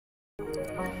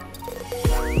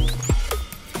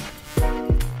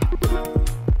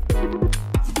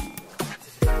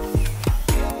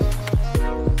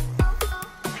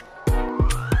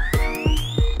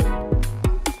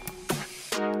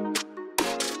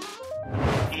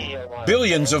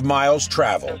Billions of miles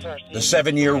traveled. The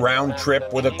 7-year round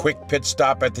trip with a quick pit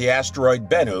stop at the asteroid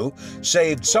Bennu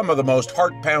saved some of the most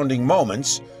heart-pounding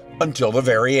moments until the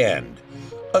very end.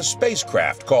 A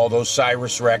spacecraft called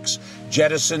OSIRIS-REx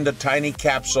jettisoned a tiny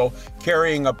capsule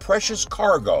carrying a precious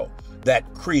cargo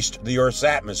that creased the Earth's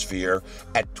atmosphere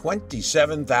at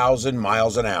 27,000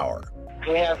 miles an hour.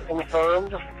 We have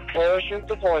confirmed parachute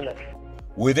deployment.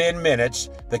 Within minutes,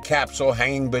 the capsule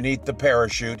hanging beneath the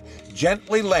parachute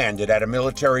gently landed at a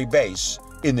military base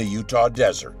in the Utah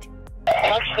desert.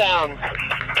 Touchdown.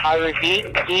 I repeat,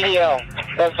 EDL.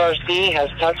 SRC has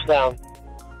touchdown.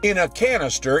 In a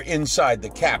canister inside the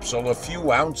capsule, a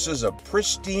few ounces of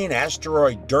pristine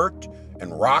asteroid dirt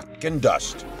and rock and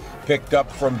dust picked up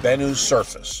from Bennu's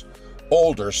surface.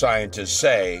 Older scientists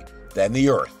say than the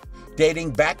Earth,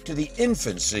 dating back to the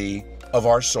infancy of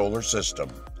our solar system.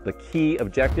 The key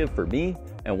objective for me,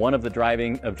 and one of the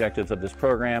driving objectives of this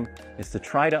program, is to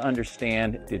try to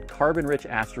understand, did carbon-rich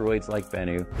asteroids like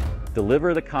Bennu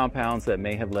deliver the compounds that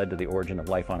may have led to the origin of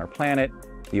life on our planet,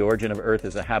 the origin of Earth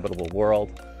as a habitable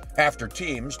world? After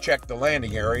teams checked the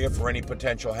landing area for any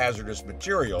potential hazardous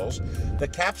materials, the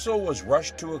capsule was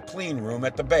rushed to a clean room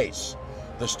at the base,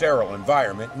 the sterile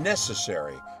environment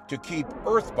necessary to keep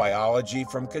Earth biology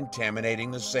from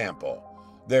contaminating the sample.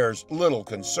 There's little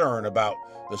concern about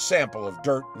the sample of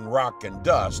dirt and rock and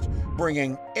dust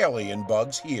bringing alien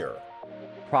bugs here.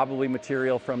 Probably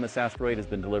material from this asteroid has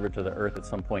been delivered to the Earth at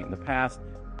some point in the past.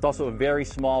 It's also a very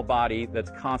small body that's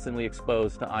constantly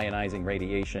exposed to ionizing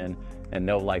radiation, and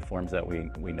no life forms that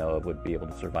we know of would be able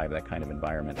to survive that kind of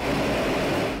environment.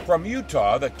 From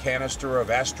Utah, the canister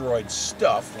of asteroid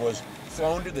stuff was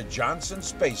flown to the Johnson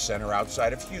Space Center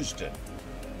outside of Houston.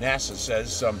 NASA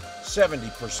says some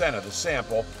 70% of the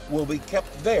sample will be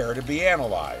kept there to be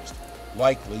analyzed,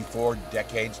 likely for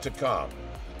decades to come.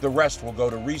 The rest will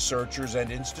go to researchers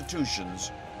and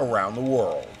institutions around the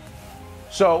world.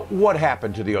 So what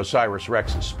happened to the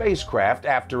OSIRIS-REx spacecraft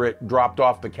after it dropped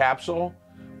off the capsule?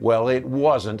 Well, it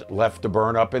wasn't left to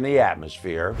burn up in the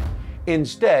atmosphere.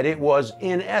 Instead, it was,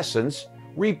 in essence,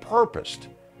 repurposed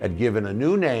and given a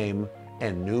new name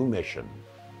and new mission.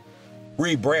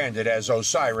 Rebranded as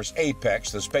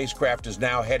OSIRIS-APEX, the spacecraft is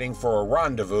now heading for a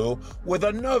rendezvous with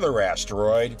another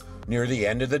asteroid near the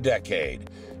end of the decade.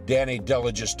 Danny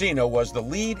Delagostino was the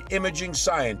lead imaging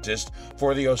scientist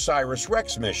for the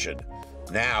OSIRIS-REx mission.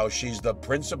 Now she's the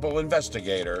principal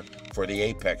investigator for the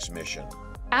APEX mission.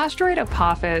 Asteroid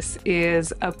Apophis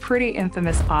is a pretty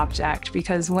infamous object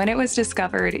because when it was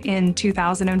discovered in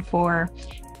 2004,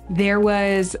 there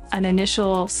was an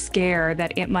initial scare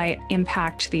that it might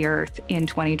impact the Earth in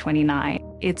 2029.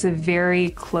 It's a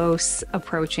very close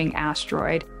approaching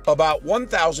asteroid. About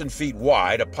 1,000 feet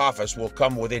wide, Apophis will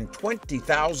come within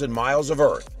 20,000 miles of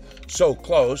Earth, so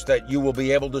close that you will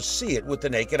be able to see it with the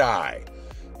naked eye.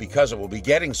 Because it will be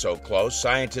getting so close,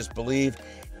 scientists believe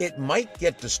it might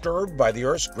get disturbed by the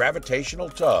Earth's gravitational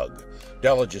tug.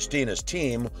 Delagostino's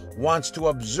team wants to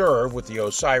observe with the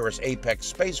OSIRIS-APEX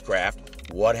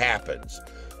spacecraft what happens.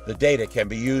 The data can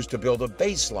be used to build a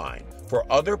baseline for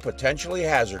other potentially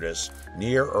hazardous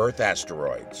near-Earth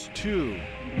asteroids. 2,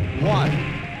 1.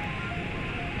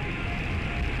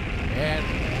 And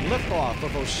liftoff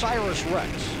of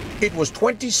OSIRIS-REx. It was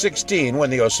 2016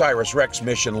 when the OSIRIS-REx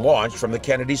mission launched from the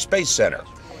Kennedy Space Center.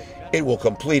 It will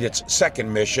complete its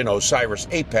second mission,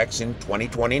 OSIRIS-APEX, in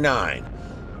 2029.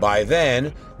 By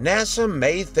then, NASA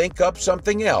may think up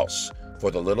something else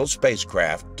for the little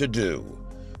spacecraft to do.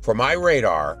 For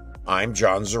MyRadar, I'm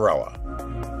John Zarrella.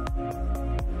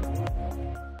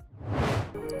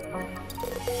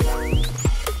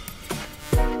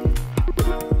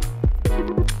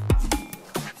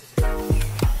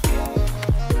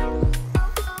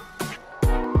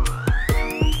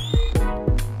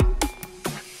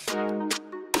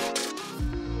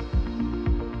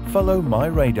 Follow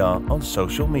MyRadar on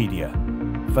social media: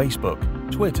 Facebook,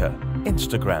 Twitter,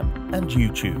 Instagram, and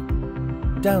YouTube.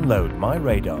 Download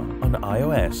MyRadar on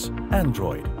iOS,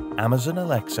 Android, Amazon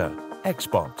Alexa,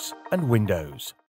 Xbox, and Windows.